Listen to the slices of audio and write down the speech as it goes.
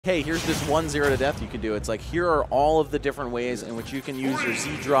hey, here's this 1-0 to death you can do. It's like, here are all of the different ways in which you can use your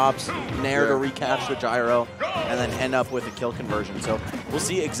Z drops, Nair to recatch the gyro, and then end up with a kill conversion. So we'll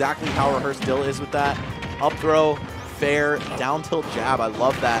see exactly how rehearsed Dill is with that. Up throw, fair, down tilt jab. I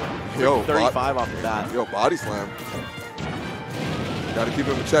love that. Yo, 35 off the bat. Yo, body slam. Got to keep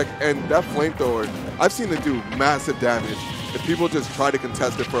him in check. And that flamethrower, I've seen it do massive damage if people just try to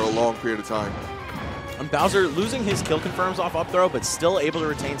contest it for a long period of time. And Bowser losing his kill confirms off up throw, but still able to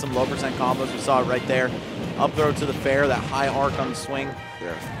retain some low percent combos. We saw it right there. Up throw to the fair, that high arc on the swing.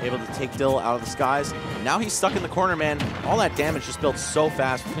 Yeah. Able to take Dill out of the skies. And now he's stuck in the corner, man. All that damage just built so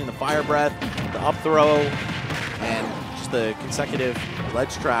fast between the fire breath, the up throw, and just the consecutive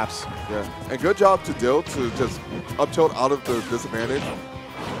ledge traps. Yeah. And good job to Dill to just up tilt out of the disadvantage.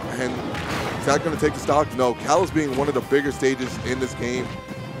 And is that going to take the stock? No. Kalos being one of the bigger stages in this game,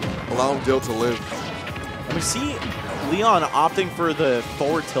 allowing Dill to live. And we see LeoN opting for the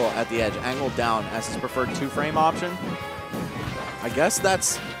forward tilt at the edge, angled down as his preferred 2-frame option. I guess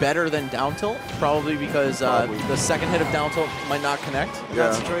that's better than down tilt, probably because the second hit of down tilt might not connect in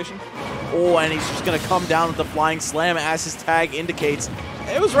that situation. Oh, and he's just going to come down with the flying slam as his tag indicates.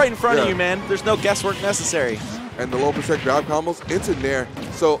 It was right in front of you, man. There's no guesswork necessary. And the low percent grab combos into Nair.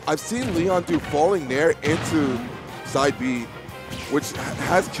 So I've seen LeoN do falling Nair into side B, which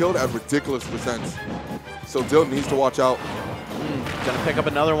has killed at ridiculous percents. So Dill needs to watch out. Gonna pick up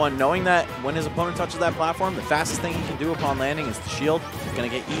another one, knowing that when his opponent touches that platform, the fastest thing he can do upon landing is the shield. He's gonna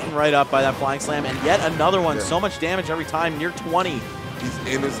get eaten right up by that flying slam, and yet another one. So much damage every time, near 20. He's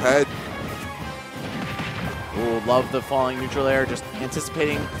in his head. Ooh, love the falling neutral air, just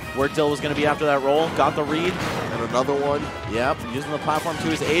anticipating where Dill was gonna be after that roll. Got the read. And another one. Yep, using the platform to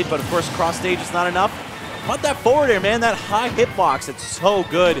his aid, but of course cross stage is not enough. But that forward air, man, that high hitbox, it's so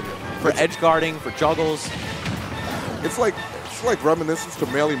good for edge guarding, for juggles. It's like reminiscence to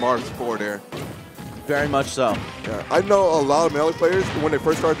Melee Mark's forward air. Very much so. Yeah, I know a lot of Melee players, when they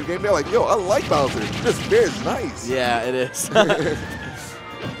first started the game, they're like, yo, I like Bowser. This fair is nice. Yeah, it is.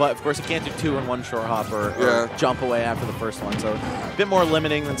 But of course, you can't do 2 in 1 short hop or jump away after the first one. So a bit more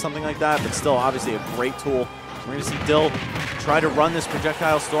limiting than something like that, but still obviously a great tool. We're going to see Dill try to run this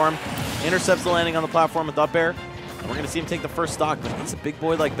projectile storm, intercepts the landing on the platform with up air. And we're going to see him take the first stock, but he's a big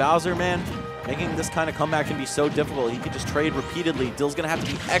boy like Bowser, man. Making this kind of comeback can be so difficult. He could just trade repeatedly. Dill's going to have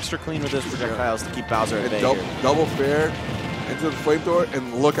to be extra clean with his projectiles to keep Bowser at bay. Double fair into the flamethrower,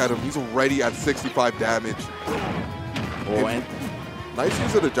 and look at him. He's already at 65 damage. Oh, and nice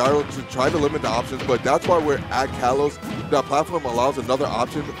use of the gyro to try to limit the options, but that's why we're at Kalos. That platform allows another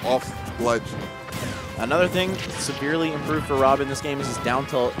option off ledge. Another thing severely improved for Rob in this game is his down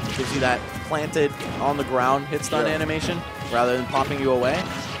tilt. It gives you that planted on the ground hit stun animation rather than popping you away.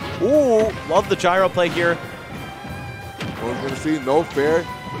 Ooh, love the gyro play here. We're going to see no fair.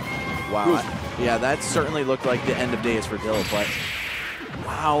 Wow. Yeah, that certainly looked like the end of days for Dill, but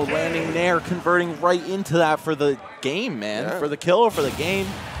wow, landing there, converting right into that for the game, man. For the kill or for the game.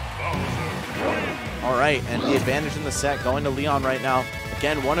 All right, and the advantage in the set going to LeoN right now.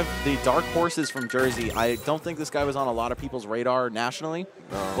 Again, one of the dark horses from Jersey. I don't think this guy was on a lot of people's radar nationally,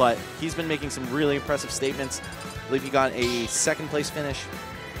 but he's been making some really impressive statements. I believe he got a second place finish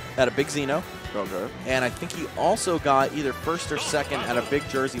at a big Xeno. Okay. And I think he also got either first or second at a big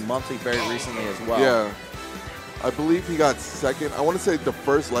Jersey monthly very recently as well. Yeah. I believe he got second. I want to say the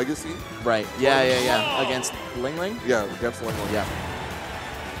first Legacy. Right. Yeah. Against Ling Ling? Yeah, against Ling Ling. Yeah.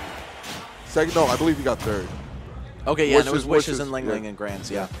 Second, no, I believe he got third. Okay, yeah, and it was Wishes and Ling Ling and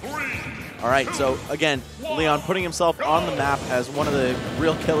Grands, yeah. All right, so again, LeoN putting himself on the map as one of the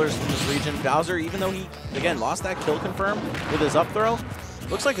real killers from this region. Bowser, even though he, again, lost that kill confirm with his up throw,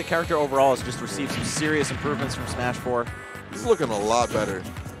 looks like the character overall has just received some serious improvements from Smash 4. He's looking a lot better.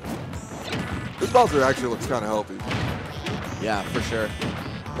 This Bowser actually looks kind of healthy. Yeah, for sure.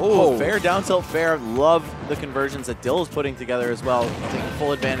 Oh, fair down tilt, fair. Love the conversions that Dill is putting together as well, taking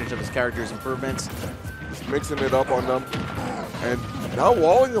full advantage of his character's improvements. Just mixing it up on them. And now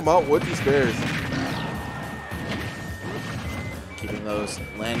walling them out with these fairs. Keeping those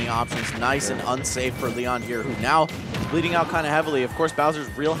landing options nice and unsafe for LeoN here, who now is bleeding out kind of heavily. Of course, Bowser's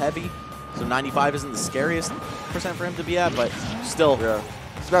real heavy, so 95 isn't the scariest percent for him to be at, but still. Yeah,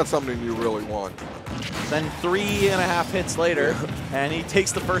 it's not something you really want. Then 3.5 hits later, and he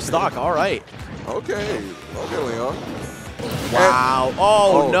takes the first stock. All right. Okay, LeoN. Wow.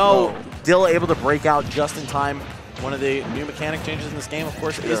 Oh, no. Dill able to break out just in time. One of the new mechanic changes in this game, of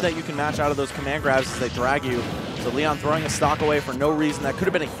course, is that you can match out of those command grabs as they drag you. So LeoN throwing a stock away for no reason. That could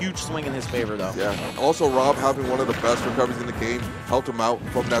have been a huge swing in his favor, though. Yeah. Also, Rob having one of the best recoveries in the game helped him out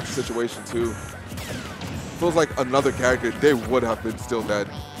from that situation, too. Feels like another character, they would have been still dead.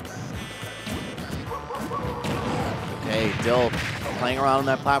 Okay, Dill playing around on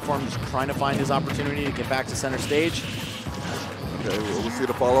that platform, just trying to find his opportunity to get back to center stage. Okay, we'll see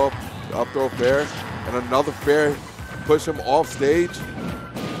the follow-up, up throw fair, and another fair push him off stage.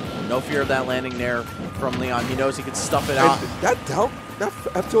 No fear of that landing there from LeoN. He knows he can stuff it out. That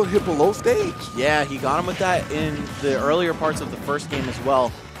F tilt hit below stage. Yeah, he got him with that in the earlier parts of the first game as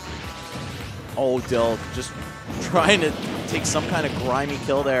well. Oh, Dill just trying to take some kind of grimy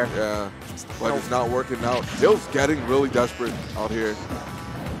kill there. Yeah, but it's not working out. Dill's getting really desperate out here.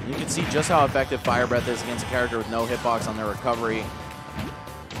 You can see just how effective Fire Breath is against a character with no hitbox on their recovery.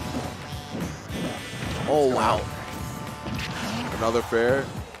 Oh, wow. Another fair.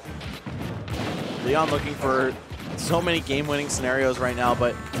 LeoN looking for so many game-winning scenarios right now,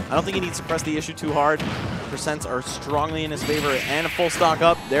 but I don't think he needs to press the issue too hard. Percents are strongly in his favor, and a full stock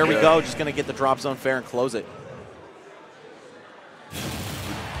up. There we go. Just going to get the drop zone fair and close it.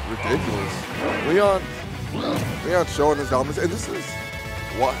 Ridiculous. LeoN showing his dominance, and this is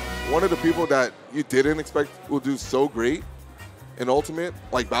one of the people that you didn't expect will do so great in Ultimate,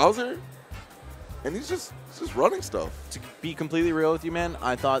 like Bowser, and he's just running stuff. To be completely real with you, man,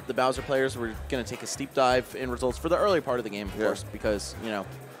 I thought the Bowser players were going to take a steep dive in results for the early part of the game, of course, because, you know,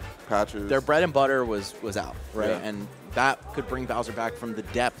 patches. Their bread and butter was out, right? Yeah. And that could bring Bowser back from the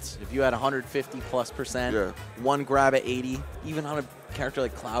depths. If you had 150+%, yeah, one grab at 80, even on a character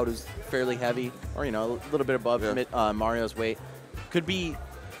like Cloud who's fairly heavy, or, you know, a little bit above Mario's weight, could be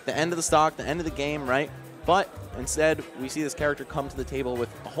the end of the stock, the end of the game, right? But instead, we see this character come to the table with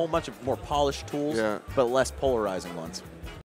a whole bunch of more polished tools, but less polarizing ones.